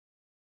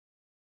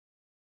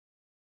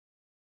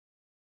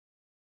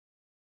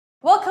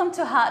Welcome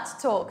to Heart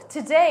Talk.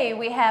 Today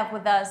we have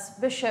with us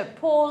Bishop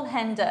Paul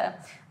Hinder,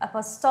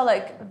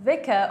 Apostolic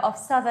Vicar of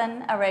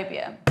Southern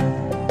Arabia.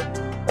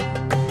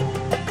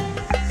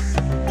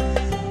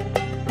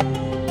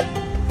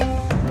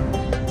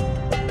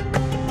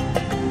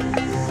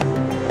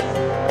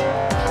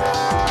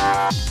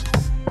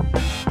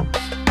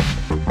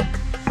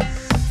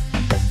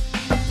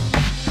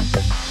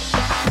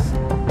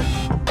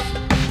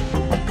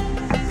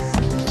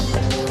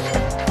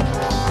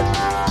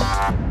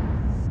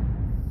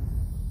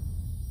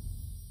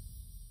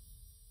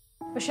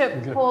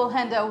 Bishop Paul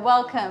Hinder,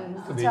 welcome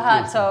to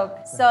Heart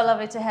Talk. So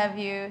lovely to have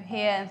you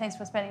here, and thanks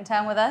for spending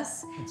time with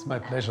us. It's my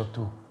pleasure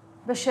too.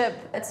 Bishop,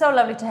 it's so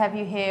lovely to have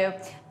you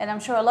here, and I'm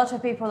sure a lot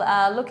of people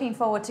are looking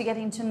forward to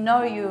getting to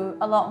know you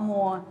a lot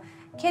more.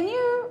 Can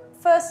you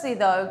firstly,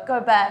 though, go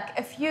back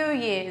a few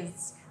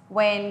years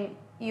when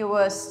you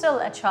were still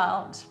a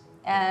child,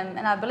 and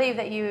I believe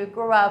that you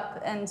grew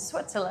up in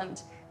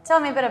Switzerland. Tell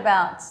me a bit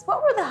about,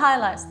 what were the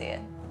highlights there?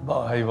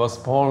 Well, I was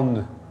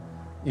born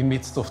in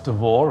midst of the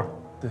war,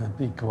 the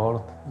big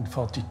war in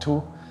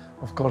 42.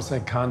 Of course, I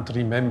can't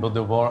remember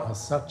the war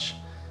as such,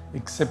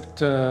 except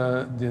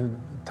the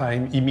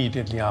time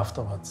immediately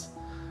afterwards.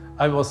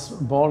 I was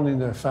born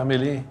in a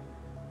family,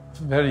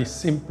 very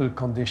simple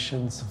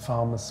conditions,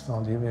 farmers'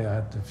 family. We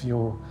had a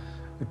few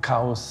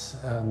cows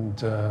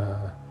and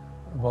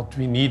what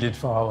we needed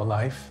for our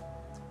life,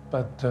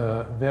 but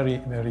very,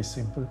 very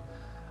simple.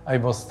 I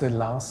was the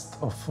last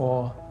of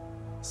 4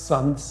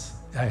 sons.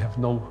 I have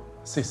no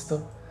sister.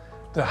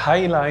 The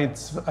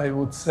highlights, I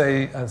would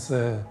say, as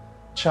a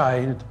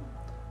child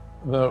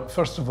were,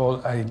 first of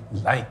all, I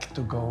liked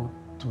to go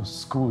to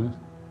school,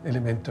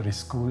 elementary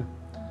school.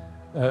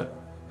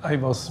 I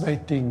was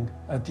waiting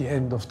at the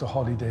end of the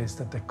holidays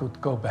that I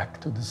could go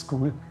back to the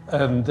school.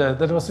 And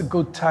that was a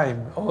good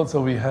time. Also,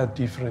 we had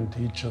different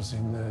teachers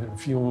in a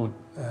few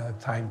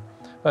time.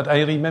 But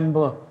I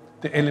remember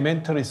the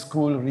elementary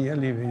school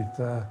really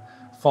with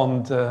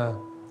fond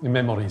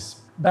memories.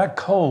 Back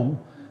home,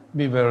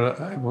 we were,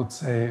 I would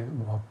say,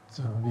 what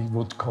we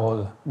would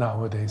call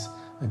nowadays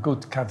a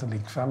good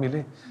Catholic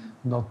family,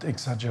 not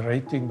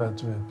exaggerating,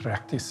 but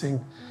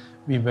practicing.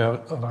 We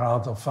were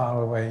rather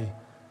far away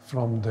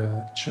from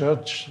the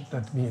church.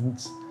 That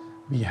means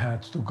we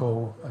had to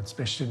go,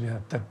 especially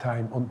at that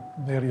time,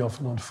 very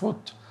often on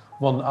foot,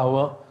 1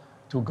 hour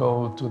to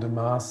go to the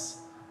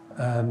Mass.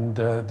 And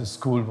the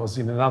school was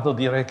in another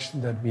direction.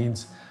 That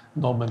means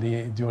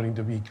normally during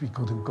the week we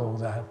couldn't go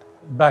that.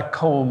 Back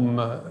home,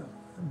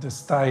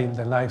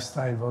 the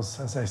lifestyle was,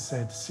 as I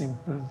said,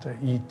 simple. The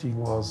eating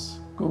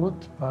was good,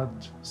 but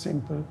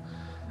simple.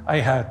 I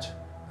had,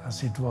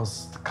 as it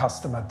was the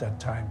custom at that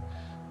time,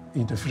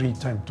 in the free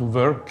time to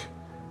work.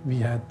 We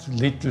had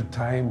little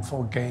time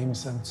for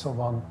games and so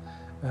on.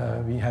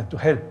 We had to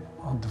help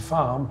on the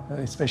farm,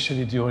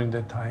 especially during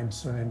the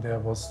times when there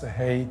was the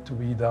hay to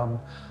be done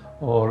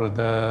or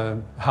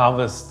the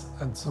harvest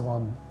and so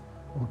on,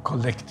 or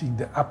collecting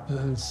the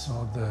apples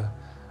or the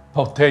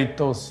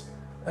potatoes.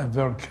 A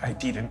work I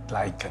didn't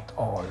like at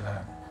all.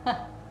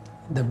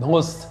 The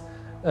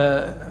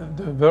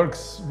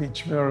works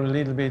which were a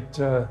little bit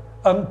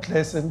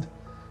unpleasant,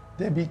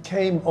 they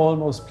became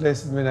almost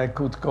pleasant when I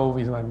could go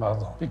with my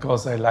mother,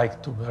 because I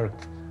liked to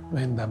work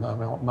when my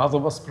mother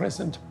was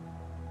present.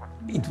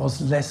 It was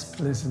less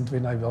pleasant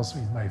when I was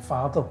with my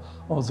father,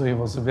 although he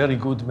was a very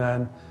good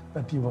man,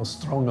 but he was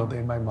stronger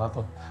than my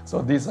mother.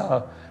 So these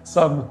are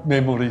some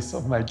memories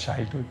of my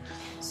childhood.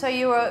 So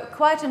you were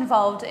quite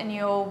involved in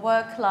your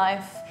work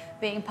life,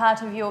 being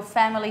part of your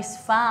family's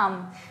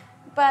farm.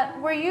 But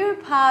were you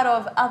part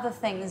of other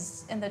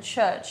things in the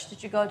church?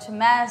 Did you go to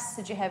Mass?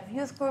 Did you have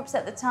youth groups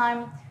at the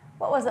time?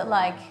 What was it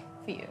like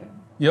for you?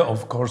 Yeah,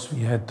 of course,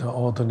 we had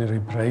ordinary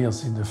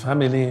prayers in the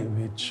family,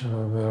 which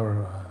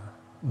were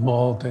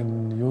more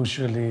than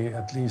usually,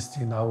 at least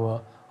in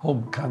our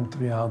home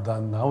country, are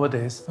done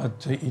nowadays.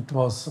 But it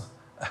was,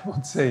 I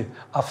would say,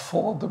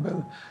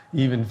 affordable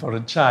even for a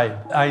child.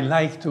 I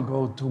like to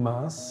go to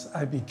Mass.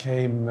 I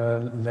became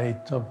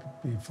later,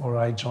 before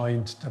I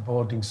joined the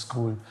boarding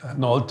school,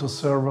 an altar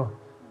server.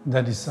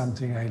 That is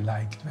something I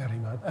liked very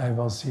much. I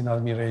was in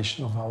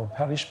admiration of our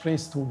parish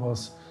priest, who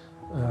was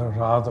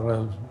rather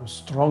a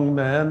strong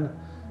man,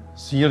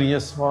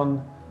 serious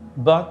one,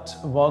 but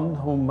one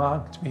who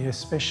marked me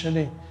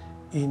especially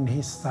in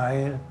his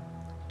style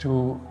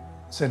to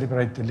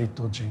celebrate the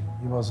liturgy.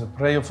 He was a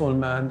prayerful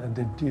man, and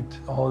he did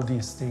all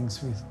these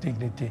things with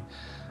dignity.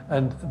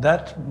 And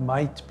that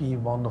might be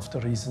one of the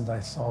reasons I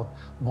thought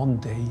one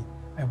day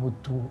I would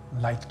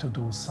like to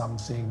do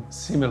something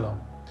similar.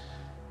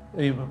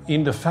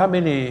 In the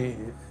family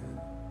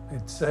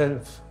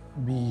itself,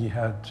 we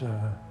had,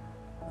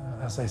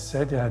 as I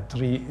said, I had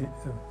three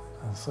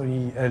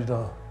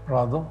elder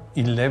brothers,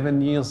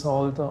 11 years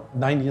older,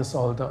 9 years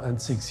older,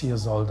 and 6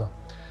 years older.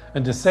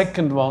 And the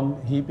second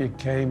one, he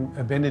became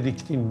a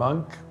Benedictine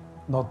monk,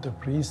 not a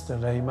priest, a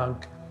lay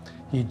monk.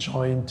 He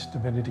joined the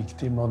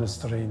Benedictine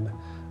monastery in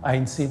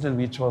Einsiedeln,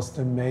 which was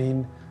the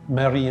main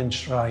Marian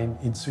shrine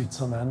in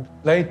Switzerland.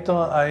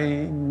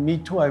 Later, me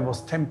too, I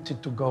was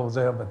tempted to go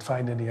there, but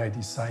finally I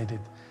decided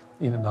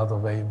in another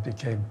way and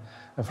became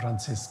a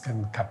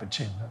Franciscan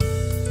Capuchin.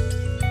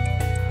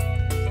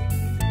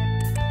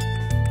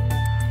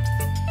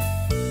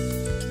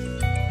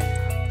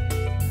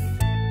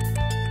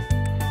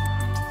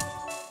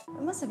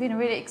 It must have been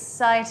really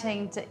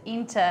exciting to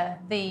enter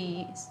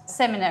the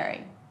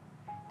seminary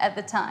at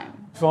the time.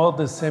 For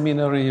the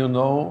seminary, you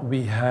know,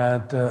 we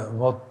had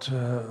what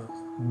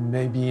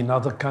maybe in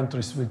other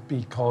countries would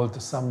be called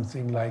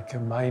something like a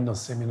minor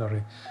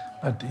seminary.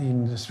 But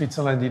in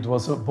Switzerland, it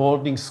was a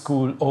boarding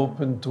school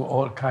open to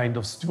all kinds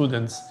of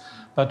students,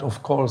 but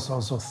of course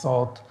also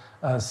thought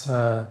as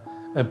a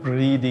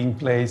breeding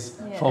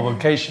place for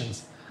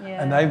vocations.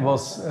 Yeah. And I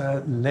was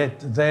led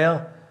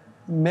there,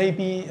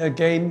 maybe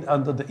again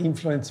under the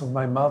influence of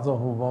my mother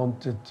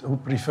who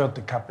preferred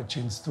the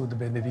Capuchins to the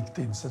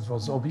Benedictines. That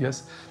was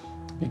obvious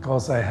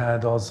because I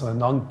had also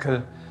an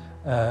uncle,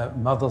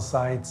 mother's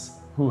sides,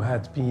 who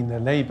had been a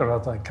laborer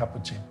at a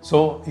Capuchin.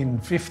 So in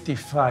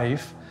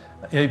 55,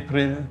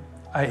 April,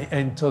 I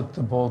entered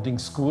the boarding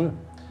school,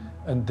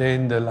 and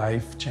then the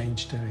life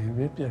changed a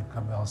little bit.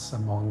 I was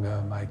among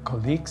my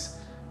colleagues,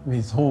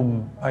 with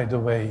whom, by the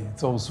way,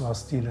 those who are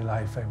still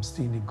alive, I'm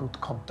still in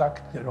good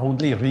contact.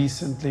 Only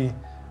recently,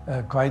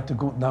 quite a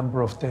good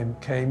number of them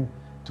came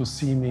to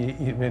see me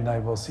when I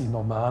was in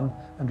Oman,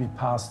 and we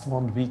passed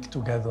 1 week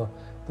together.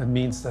 That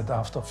means that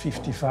after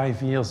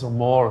 55 years or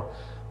more,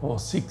 or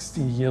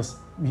 60 years,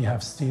 we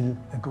have still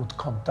a good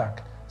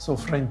contact. So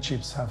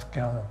friendships have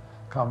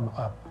come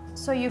up.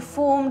 So you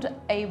formed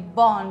a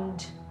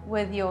bond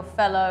with your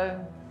fellow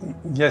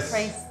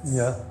priests.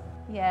 Yeah.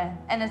 Yeah,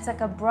 and it's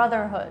like a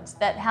brotherhood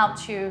that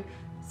helped you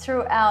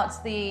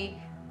throughout the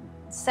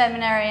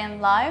seminarian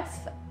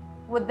life.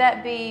 Would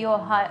that be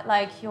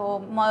your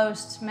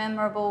most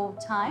memorable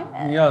time?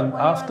 Yeah, and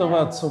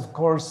afterwards, of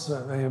course,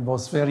 I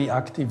was very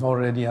active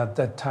already at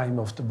that time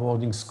of the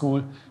boarding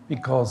school,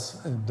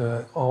 because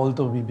the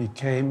older we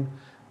became,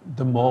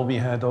 the more we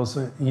had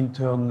also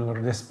internal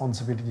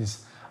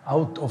responsibilities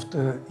out of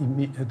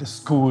the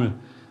school.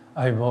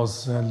 I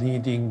was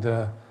leading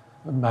the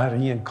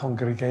Marian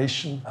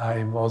congregation.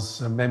 I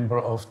was a member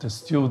of the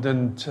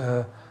student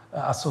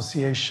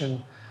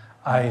association.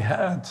 I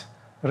had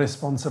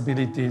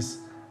responsibilities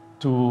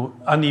to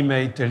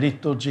animate the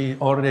liturgy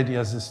already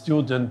as a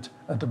student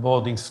at the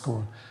boarding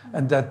school.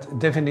 And that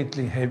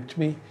definitely helped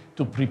me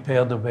to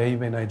prepare the way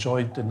when I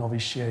joined the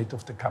novitiate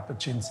of the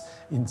Capuchins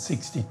in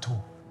 '62.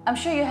 I'm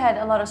sure you had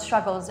a lot of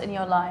struggles in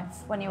your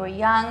life when you were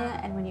young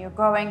and when you were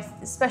growing,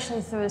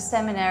 especially through the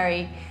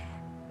seminary.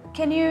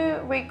 Can you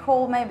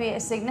recall maybe a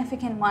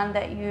significant one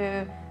that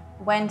you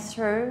went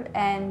through,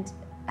 and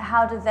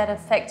how did that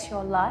affect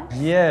your life?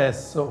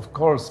 Yes, of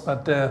course,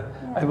 but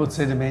I would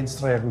say the main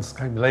struggles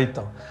came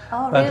later.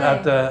 Oh, but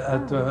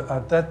really?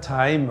 At that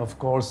time, of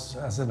course,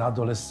 as an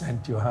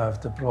adolescent, you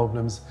have the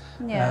problems.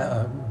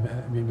 Yeah.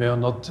 We were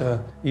not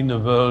in a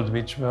world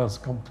which was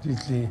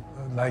completely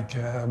like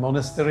a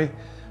monastery.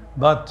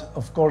 But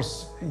of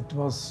course, it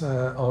was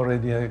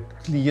already a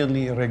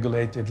clearly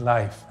regulated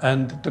life.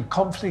 And the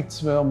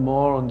conflicts were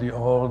more on the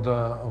order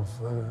of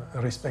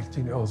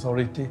respecting the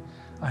authority.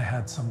 I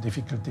had some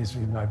difficulties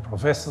with my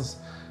professors,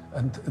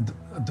 and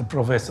the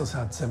professors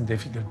had some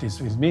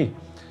difficulties with me.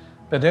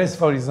 But there's,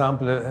 for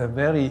example, a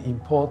very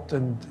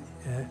important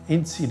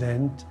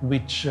incident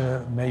which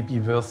may be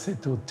worth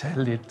it to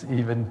tell it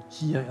even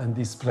here in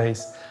this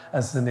place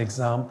as an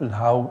example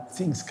how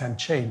things can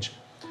change.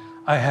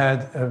 I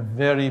had a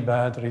very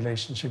bad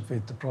relationship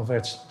with the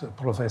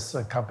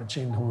Professor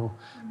Capuchin who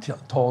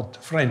taught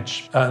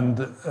French, and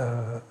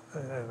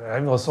I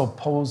was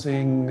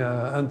opposing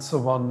and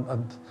so on,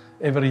 and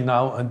every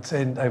now and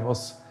then I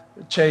was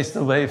chased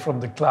away from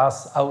the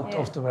class out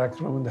of the back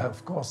room.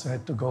 Of course, I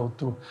had to go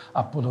to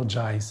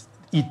apologize.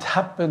 It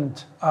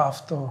happened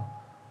after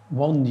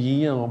 1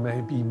 year or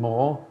maybe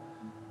more,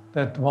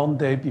 that one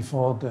day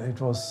before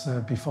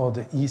before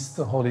the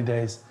Easter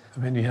holidays,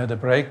 when we had a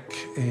break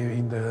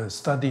in the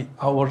study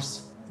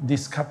hours,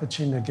 this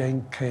Capuchin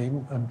again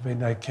came, and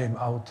when I came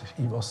out,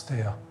 he was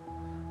there.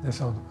 I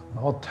thought,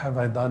 what have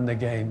I done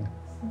again?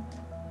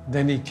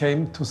 Then he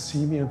came to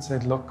see me and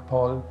said, look,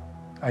 Paul,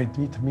 I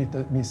did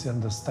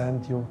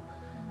misunderstand you.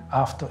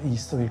 After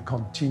Easter, we'll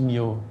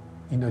continue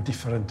in a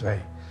different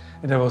way.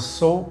 And I was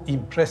so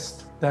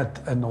impressed that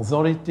an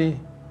authority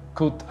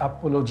could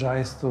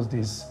apologize to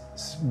this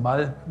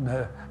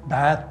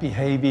bad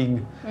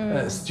behaving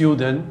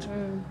student.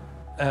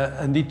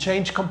 And it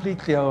changed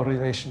completely our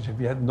relationship.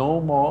 We had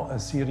no more a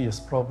serious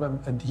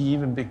problem, and he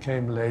even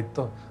became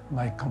later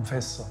my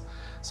confessor.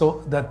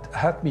 So that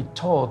had me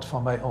taught for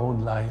my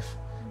own life,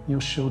 you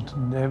should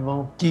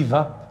never give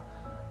up,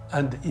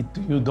 and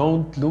you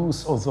don't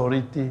lose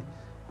authority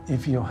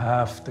if you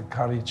have the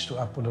courage to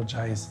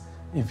apologize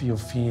if you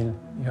feel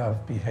you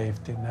have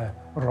behaved in a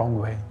wrong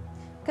way.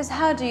 Because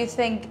how do you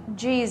think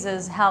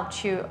Jesus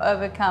helped you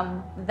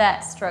overcome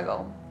that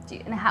struggle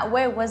And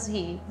where was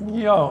he?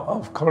 Yeah,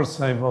 of course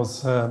I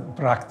was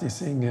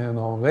practicing in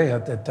Norway.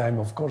 At that time,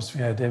 of course,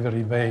 we had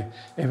every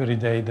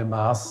day the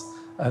Mass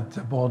at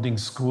the boarding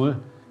school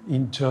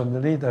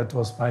internally. That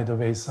was, by the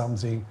way,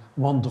 something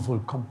wonderful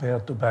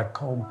compared to back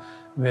home,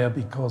 where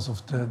because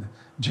of the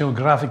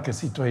geographical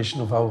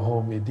situation of our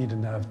home, we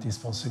didn't have this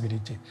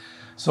possibility.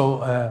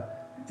 So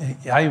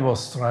I was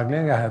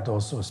struggling. I had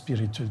also a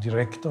spiritual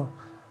director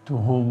to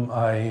whom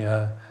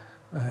I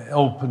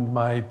opened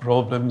my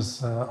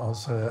problems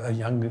as a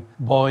young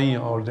boy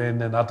or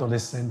then an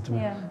adolescent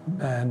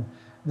man.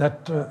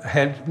 That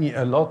helped me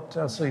a lot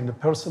also in the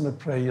personal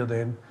prayer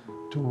then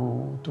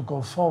to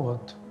go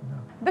forward.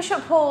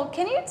 Bp.Paul,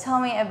 can you tell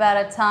me about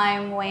a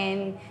time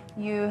when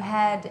you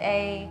had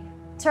a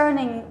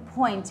turning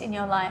point in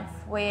your life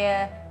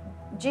where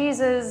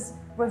Jesus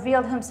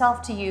revealed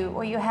himself to you,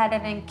 or you had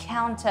an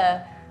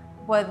encounter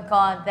with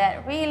God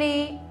that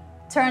really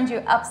turned you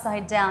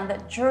upside down,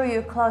 that drew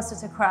you closer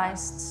to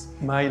Christ?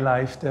 In my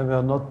life, there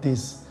were not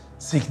these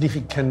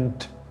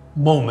significant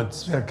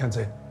moments where I can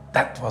say,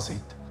 that was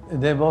it.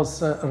 There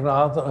was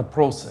rather a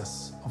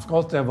process. Of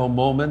course, there were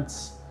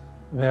moments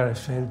where I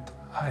felt,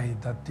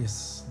 that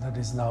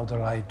is now the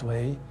right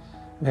way,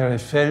 where I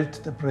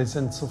felt the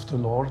presence of the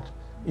Lord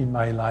in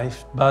my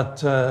life.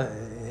 But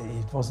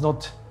it was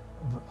not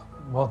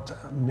what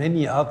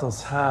many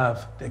others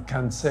have. They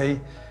can say,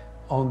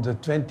 on the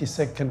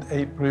 22nd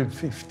April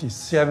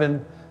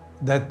 57,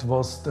 that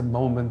was the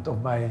moment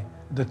of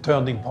the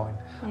turning point.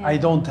 Yeah. I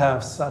don't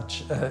have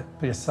such a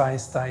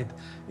precise date.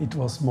 It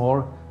was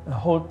more a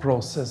whole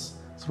process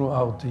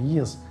throughout the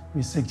years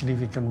with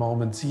significant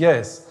moments,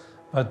 yes,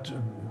 but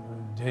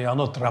they are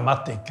not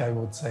dramatic, I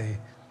would say.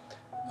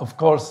 Of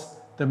course,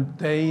 the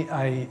day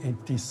I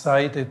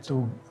decided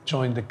to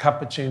join the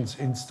Capuchins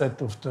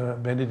instead of the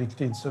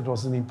Benedictines, that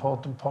was an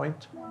important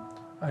point,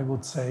 I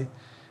would say.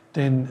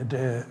 Then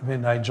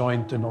when I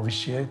joined the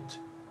novitiate,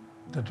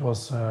 that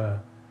was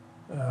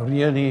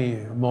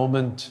really a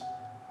moment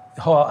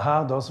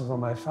hard also for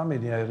my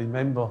family. I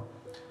remember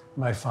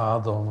my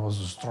father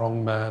was a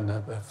strong man,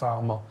 a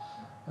farmer,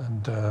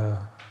 and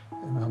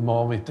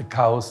more with the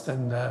cows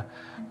than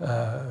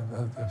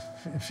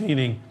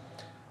feeling.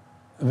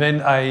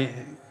 When I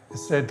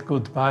said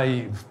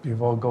goodbye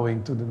before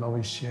going to the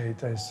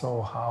novitiate, I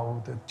saw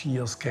how the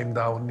tears came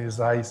down his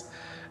eyes.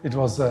 It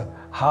was a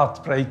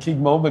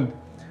heartbreaking moment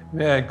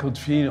where I could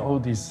feel, oh,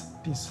 this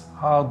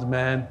hard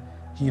man,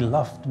 he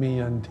loved me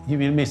and he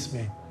will miss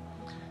me.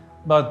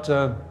 But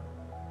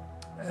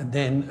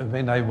then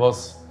when I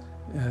was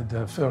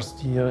the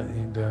first year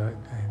in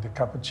the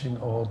Capuchin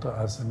order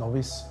as a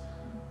novice,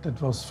 that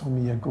was for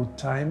me a good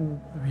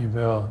time. We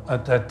were,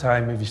 at that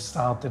time, we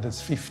started as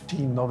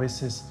 15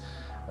 novices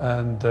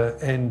and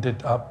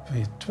ended up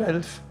with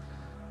 12,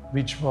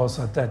 which was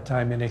at that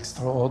time an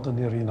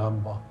extraordinary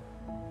number.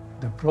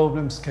 The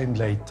problems came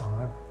later.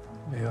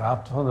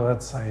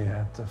 Afterwards, I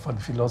had for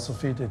the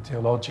philosophy, the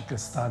theological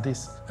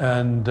studies,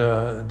 and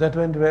that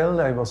went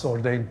well. I was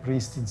ordained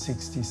priest in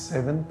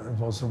 '67. It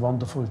was a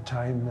wonderful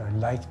time. I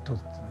liked to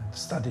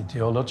study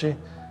theology,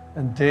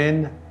 and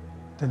then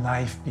the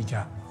life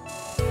began.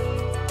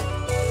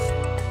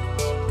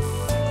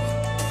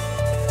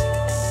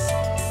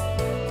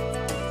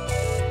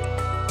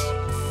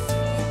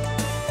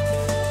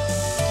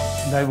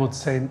 And I would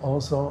say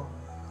also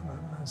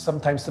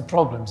sometimes the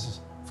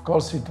problems. Of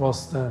course, it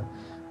was the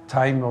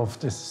time of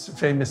this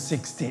famous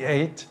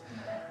 '68.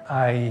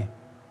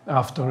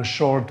 After a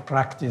short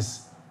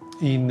practice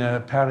in a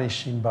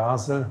parish in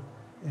Basel,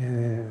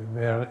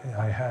 where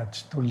I had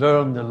to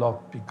learn a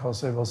lot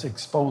because I was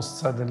exposed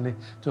suddenly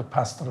to a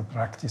pastoral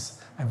practice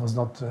I was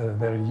not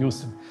very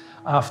used to.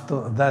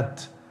 After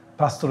that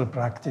pastoral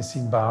practice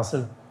in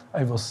Basel,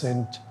 I was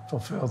sent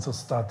for further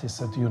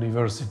studies at the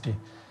university,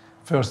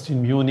 first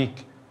in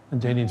Munich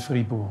and then in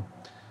Fribourg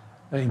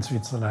in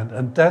Switzerland.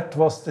 And that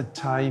was the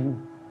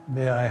time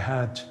where I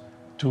had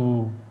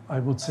to, I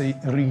would say,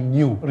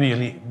 renew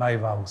really my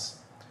vows.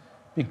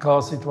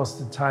 Because it was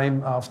the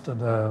time after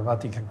the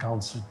Vatican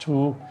Council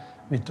II,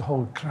 with the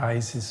whole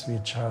crisis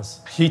which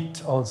has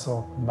hit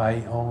also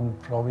my own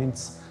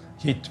province,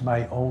 hit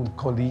my own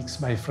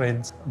colleagues, my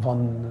friends.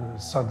 One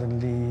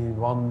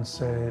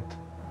said,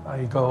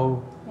 I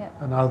go,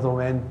 another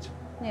went.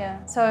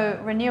 Yeah, so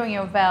renewing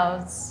your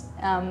vows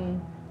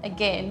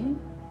again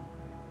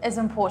is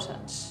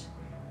important.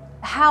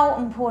 How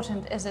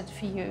important is it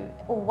for you?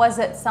 Or was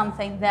it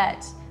something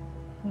that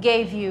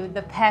gave you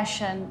the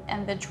passion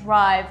and the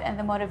drive and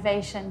the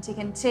motivation to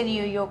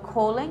continue your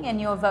calling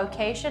and your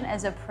vocation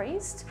as a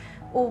priest?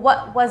 Or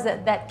what was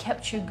it that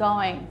kept you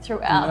going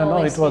throughout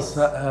all these years?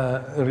 It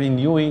was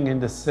renewing in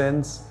the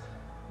sense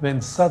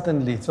when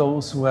suddenly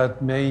those who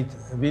had made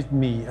with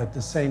me at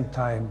the same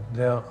time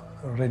their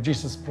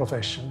religious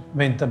profession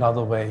went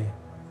another way.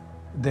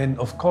 Then,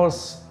 of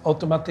course,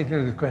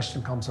 automatically the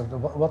question comes up,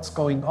 what's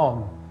going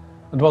on?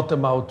 And what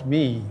about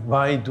me?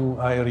 Why do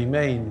I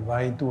remain?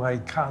 Why do I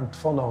can't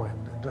follow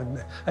him?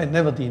 I had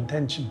never the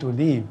intention to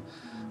leave,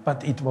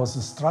 but it was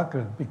a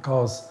struggle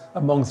because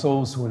among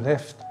those who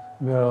left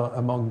were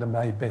among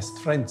my best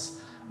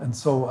friends. And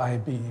so I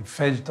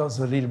felt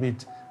also a little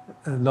bit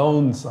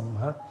lonesome.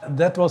 Huh? And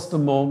that was the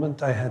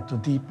moment I had to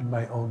deepen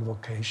my own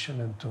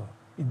vocation and to,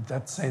 in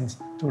that sense,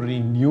 to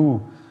renew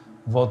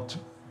what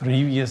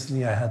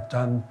previously I had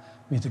done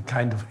with a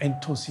kind of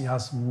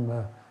enthusiasm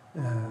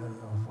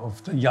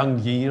of the young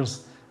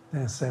years.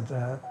 They said,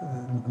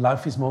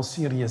 life is more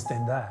serious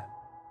than that.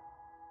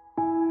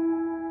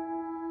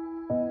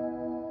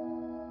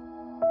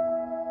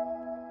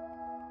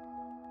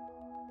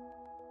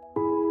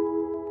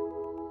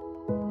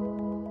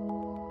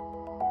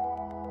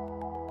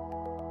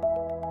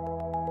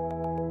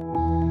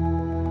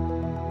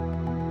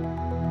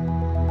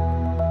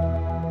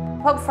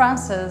 Pope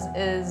Francis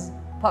is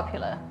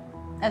popular,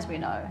 as we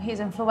know. He's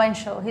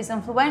influential. He's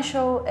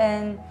influential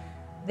in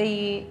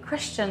the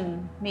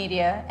Christian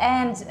media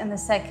and in the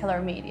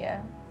secular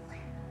media.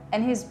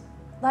 And he's,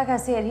 like I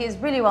said, he's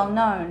really well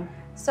known.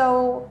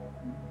 So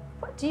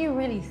what do you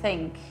really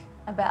think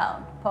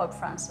about Pope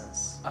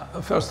Francis?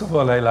 First of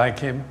all, I like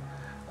him.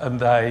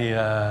 And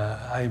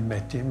I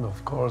met him,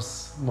 of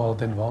course, more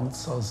than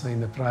once, also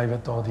in a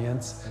private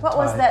audience. What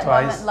was that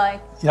moment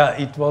like? Yeah,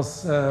 it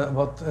was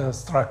what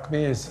struck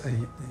me is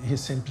his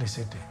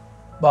simplicity.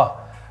 But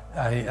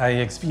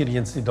I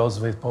experienced it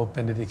also with Pope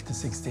Benedict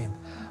XVI.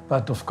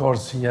 But of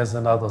course, he has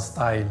another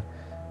style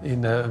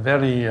in a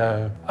very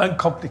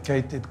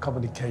uncomplicated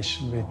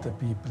communication with the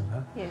people.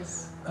 Huh?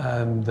 Yes.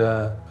 And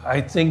I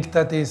think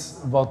that is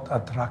what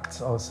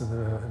attracts also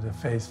the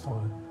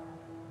faithful.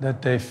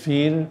 That they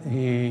feel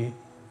he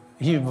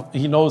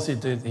knows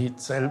it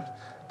himself,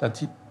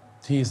 that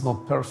he is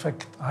not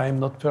perfect, I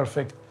am not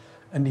perfect,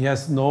 and he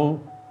has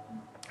no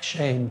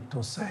shame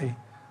to say,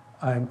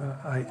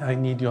 I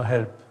need your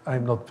help,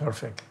 I'm not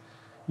perfect.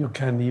 You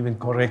can even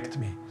correct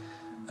me.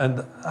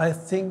 And I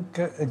think,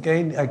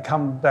 again, I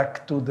come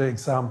back to the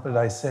example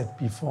I said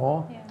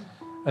before,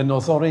 an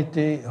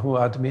authority who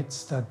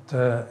admits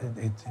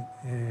that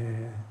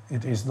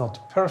it is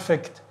not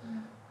perfect,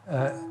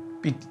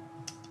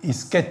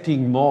 is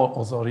getting more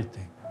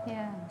authority.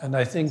 Yeah. And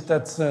I think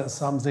that's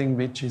something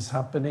which is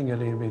happening a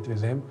little bit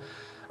with him.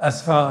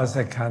 As far as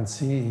I can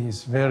see,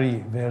 he's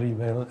very, very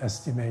well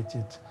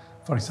estimated.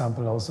 For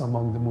example, also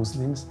among the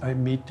Muslims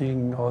I'm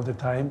meeting all the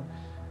time,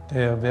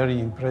 they are very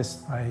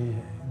impressed by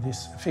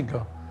this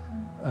figure.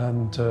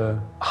 And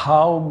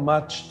how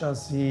much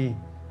does he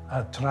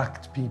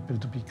attract people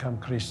to become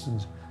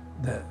Christians?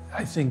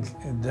 I think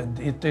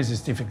that this is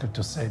difficult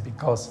to say,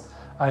 because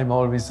I'm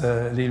always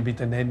a little bit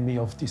an enemy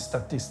of this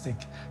statistic,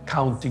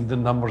 counting the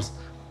numbers,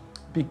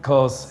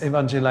 because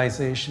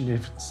evangelization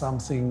is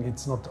something,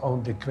 it's not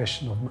only a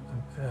question of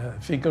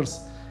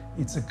figures,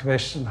 it's a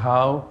question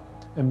how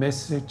a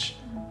message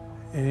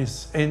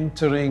is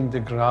entering the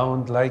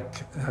ground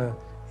like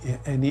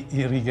any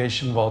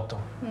irrigation water.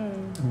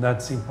 And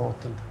that's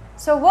important.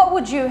 So what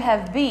would you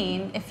have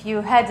been if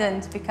you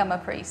hadn't become a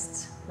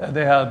priest?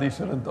 There are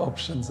different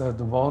options. The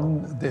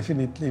one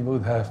definitely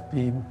would have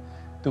been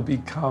to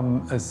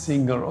become a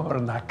singer or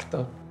an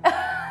actor.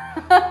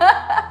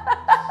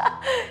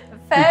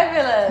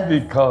 Fabulous!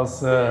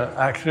 Because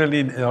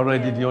actually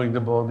already during the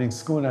boarding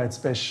school I had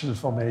special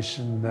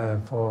formation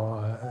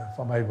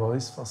for my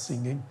voice, for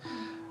singing.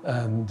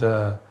 And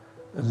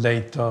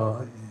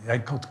later I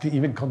could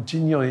even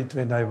continue it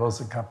when I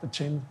was a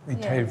Capuchin.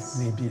 It helped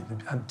me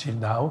until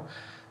now.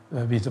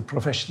 With a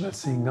professional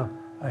singer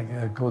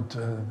I could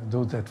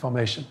do that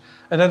formation.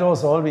 And that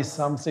was always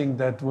something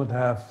that would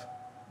have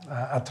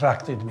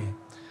attracted me.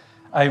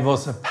 I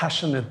was a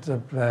passionate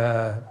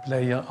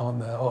player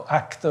or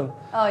actor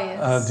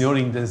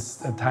during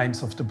these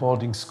times of the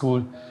boarding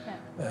school,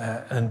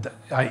 and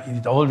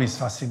it always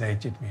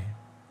fascinated me.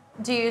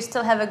 Do you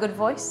still have a good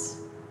voice?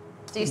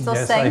 Do you still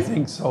sing? Yes, I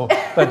think so,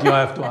 but you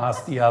have to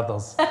ask the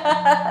others.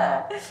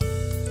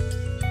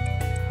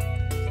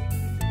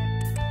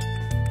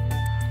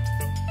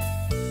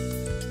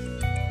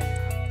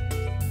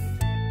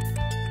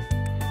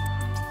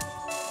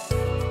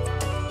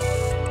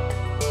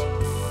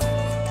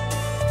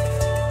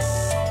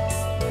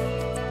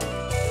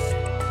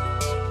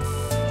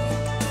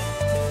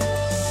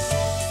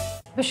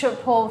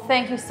 Bishop Paul,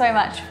 thank you so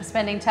much for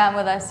spending time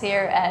with us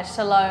here at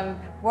Shalom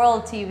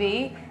World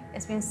TV.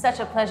 It's been such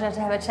a pleasure to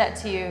have a chat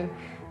to you,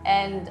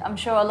 and I'm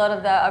sure a lot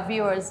of our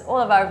viewers, all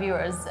of our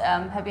viewers,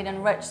 have been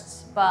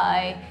enriched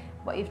by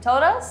what you've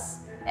told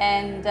us.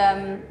 And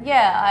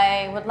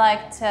I would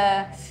like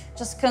to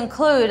just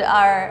conclude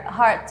our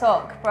Heart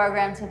Talk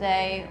program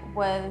today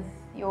with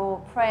your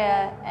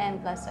prayer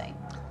and blessing.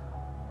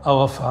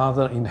 Our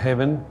Father in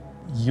heaven,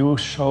 you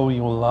show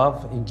your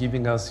love in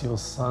giving us your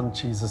Son,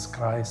 Jesus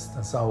Christ,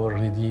 as our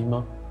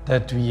Redeemer,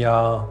 that we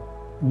are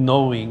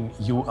knowing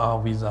you are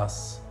with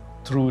us,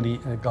 truly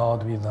a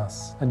God with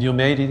us. And you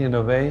made it in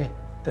a way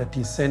that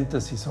he sent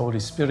us his Holy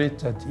Spirit,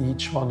 that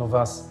each one of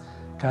us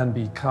can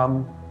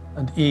become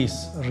and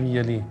is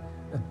really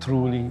a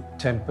truly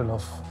temple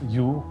of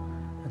you,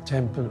 a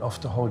temple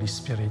of the Holy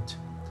Spirit.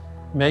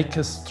 Make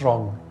us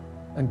strong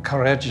and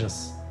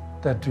courageous,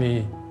 that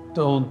we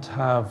don't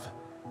have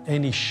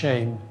any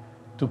shame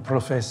to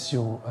profess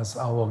you as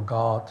our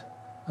God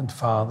and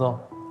Father,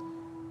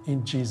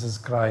 in Jesus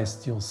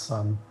Christ, your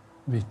Son,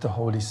 with the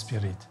Holy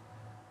Spirit.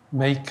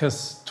 Make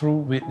us true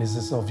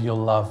witnesses of your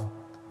love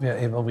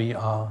wherever we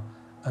are,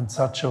 and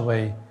such a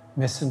way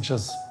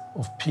messengers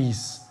of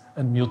peace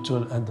and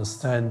mutual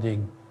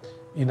understanding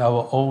in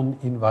our own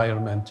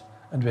environment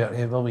and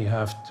wherever we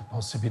have the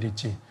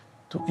possibility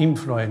to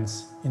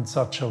influence in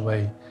such a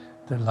way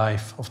the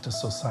life of the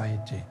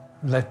society.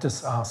 Let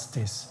us ask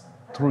this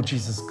through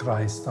Jesus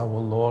Christ, our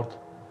Lord,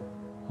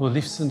 who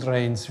lives and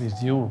reigns with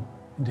you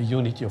in the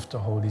unity of the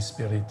Holy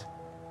Spirit,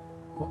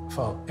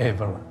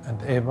 forever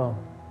and ever.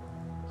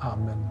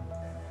 Amen.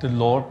 The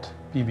Lord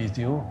be with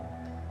you,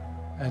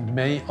 and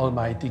may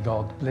Almighty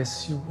God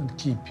bless you and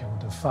keep you,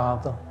 the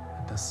Father,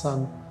 and the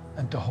Son,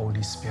 and the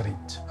Holy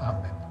Spirit.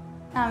 Amen.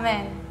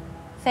 Amen.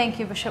 Thank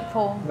you, Bishop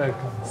Paul.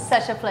 Welcome.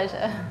 Such a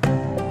pleasure.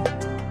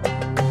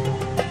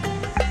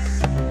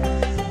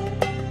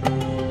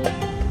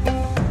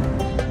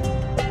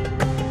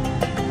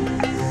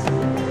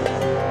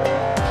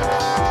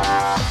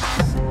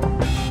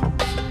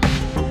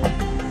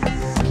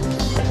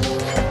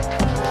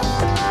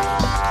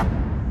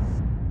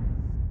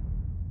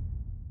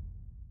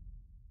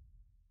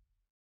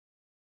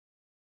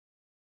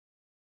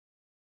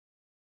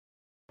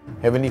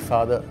 Heavenly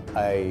Father,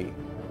 I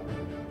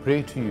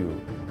pray to you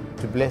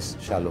to bless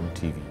Shalom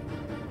TV,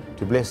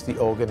 to bless the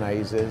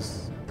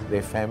organizers,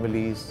 their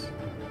families,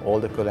 all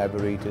the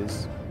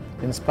collaborators,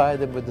 inspire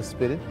them with the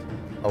spirit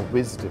of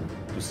wisdom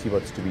to see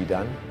what's to be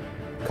done,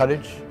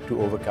 courage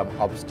to overcome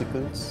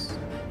obstacles,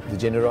 the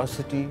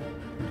generosity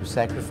to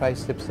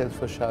sacrifice themselves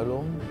for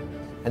Shalom,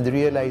 and the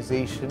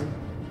realization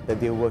that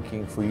they're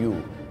working for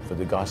you, for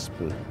the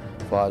gospel,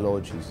 for our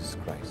Lord Jesus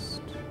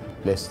Christ.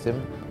 Bless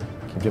them,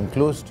 keep them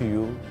close to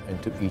you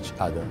and to each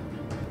other.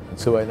 And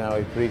so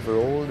I pray for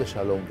all the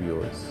Shalom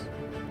viewers.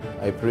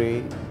 I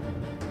pray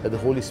that the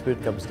Holy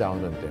Spirit comes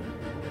down on them,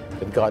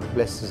 that God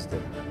blesses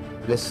them,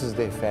 blesses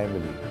their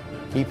family,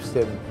 keeps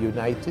them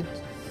united,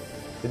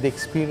 that they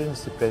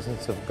experience the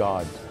presence of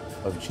God,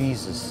 of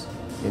Jesus,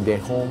 in their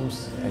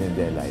homes and in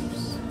their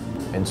lives.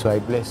 And so I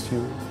bless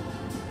you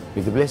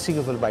with the blessing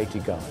of Almighty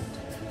God,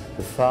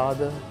 the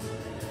Father,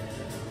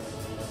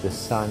 the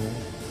Son,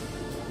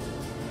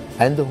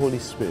 and the Holy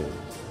Spirit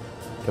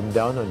come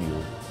down on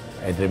you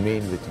and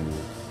remain with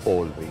you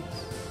always.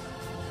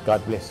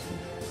 God bless you.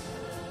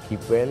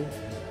 Keep well.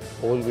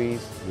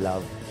 Always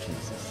love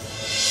Jesus.